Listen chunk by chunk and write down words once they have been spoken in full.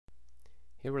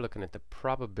Here we're looking at the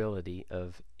probability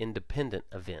of independent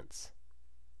events.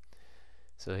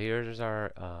 So here's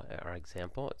our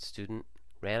example. A student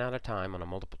ran out of time on a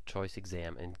multiple choice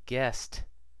exam and guessed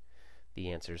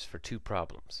the answers for 2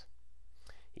 problems.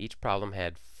 Each problem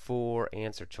had 4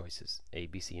 answer choices, A,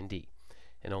 B, C, and D,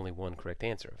 and only 1 correct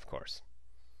answer, of course.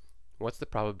 What's the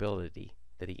probability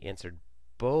that he answered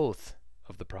both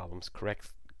of the problems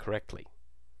correctly?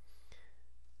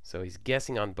 So he's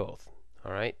guessing on both.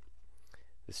 All right.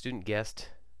 The student guessed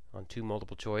on 2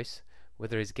 multiple choice.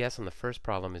 Whether his guess on the first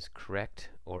problem is correct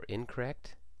or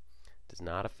incorrect does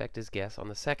not affect his guess on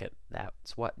the second.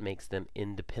 That's what makes them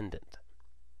independent.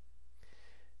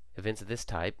 Events of this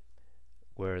type,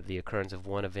 where the occurrence of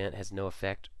one event has no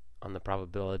effect on the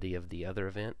probability of the other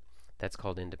event, that's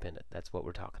called independent. That's what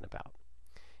we're talking about.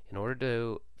 In order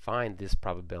to find this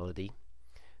probability,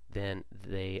 then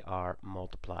they are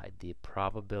multiplied. The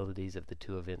probabilities of the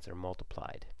 2 events are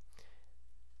multiplied.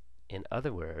 In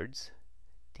other words,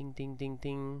 ding, ding, ding,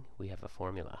 ding, we have a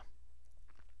formula.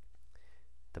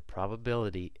 The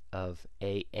probability of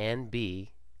A and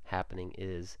B happening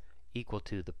is equal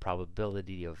to the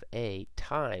probability of A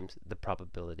times the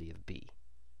probability of B.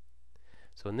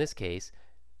 So in this case,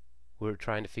 we're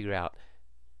trying to figure out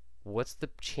what's the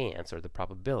chance or the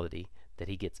probability that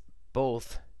he gets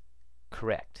both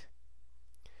correct.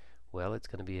 Well, it's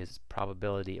going to be his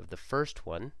probability of the first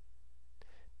one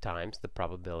times the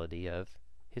probability of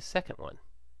his second one,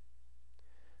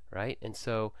 right? And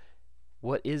so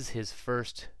what is his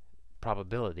first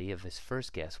probability of his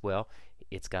first guess? Well,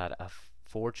 it's got a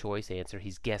 4-choice answer.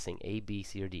 He's guessing A, B,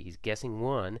 C, or D. He's guessing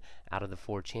 1 out of the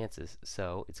 4 chances,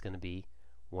 so it's going to be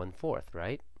 1/4,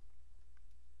 right?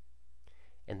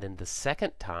 And then the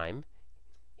second time,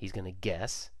 he's going to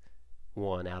guess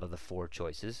 1 out of the 4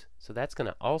 choices, so that's going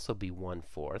to also be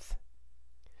 1/4.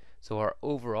 So our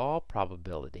overall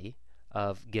probability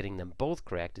of getting them both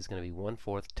correct is going to be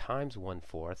 1/4 times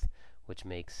 1/4, which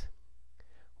makes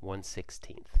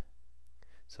 1/16.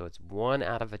 So it's 1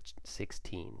 out of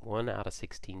 16, 1 out of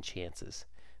 16 chances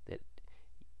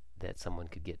that someone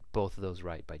could get both of those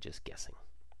right by just guessing.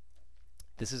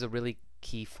 This is a really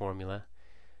key formula.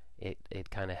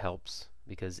 It kind of helps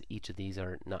because each of these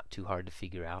are not too hard to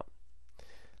figure out.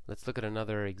 Let's look at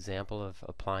another example of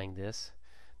applying this.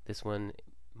 This one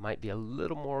might be a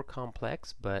little more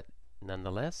complex, but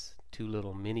nonetheless, 2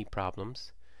 little mini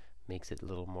problems makes it a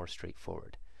little more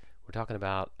straightforward. We're talking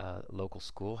about a local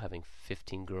school having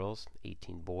 15 girls,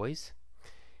 18 boys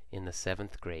in the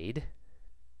 7th grade,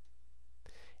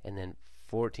 and then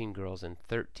 14 girls and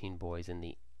 13 boys in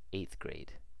the 8th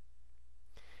grade.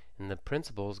 And the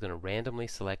principal is going to randomly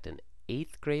select an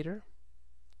 8th grader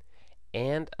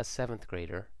and a 7th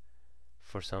grader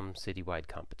for some citywide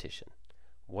competition.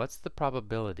 What's the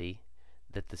probability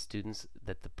that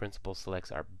the principal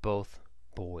selects are both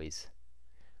boys?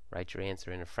 Write your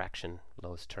answer in a fraction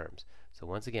lowest terms. So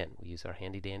once again, we use our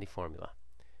handy-dandy formula.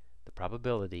 The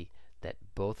probability that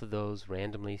both of those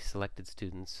randomly selected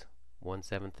students,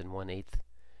 1/7 and 1/8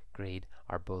 grade,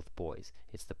 are both boys.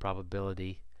 It's the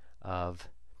probability of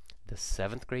the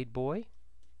 7th grade boy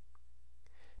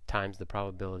times the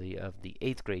probability of the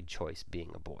 8th grade choice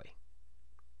being a boy.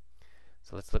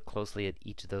 So let's look closely at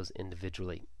each of those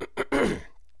individually.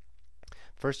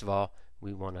 First of all,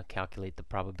 we want to calculate the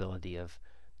probability of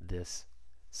this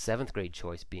 7th grade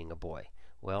choice being a boy.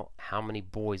 Well, how many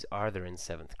boys are there in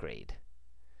 7th grade?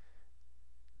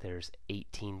 There's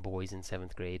 18 boys in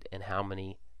 7th grade, and how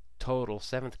many total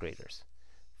 7th graders?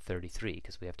 33,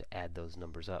 because we have to add those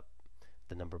numbers up,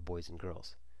 the number of boys and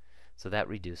girls. So that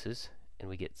reduces, and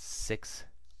we get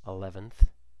 6/11.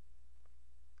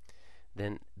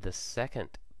 Then the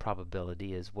second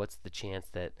probability is what's the chance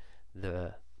that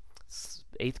the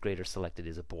 8th grader selected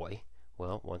is a boy?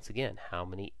 Well, once again, how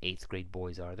many 8th grade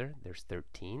boys are there? There's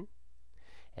 13.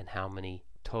 And how many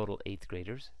total 8th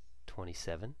graders?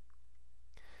 27.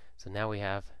 So now we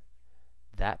have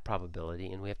that probability,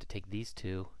 and we have to take these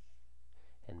 2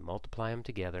 and multiply them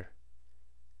together.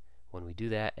 When we do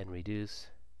that and reduce,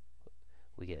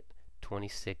 we get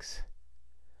 26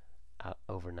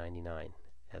 over 99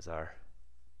 as our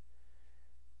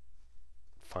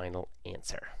final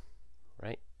answer,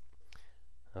 right?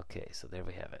 Okay, so there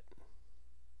we have it.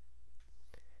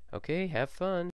 Okay, have fun.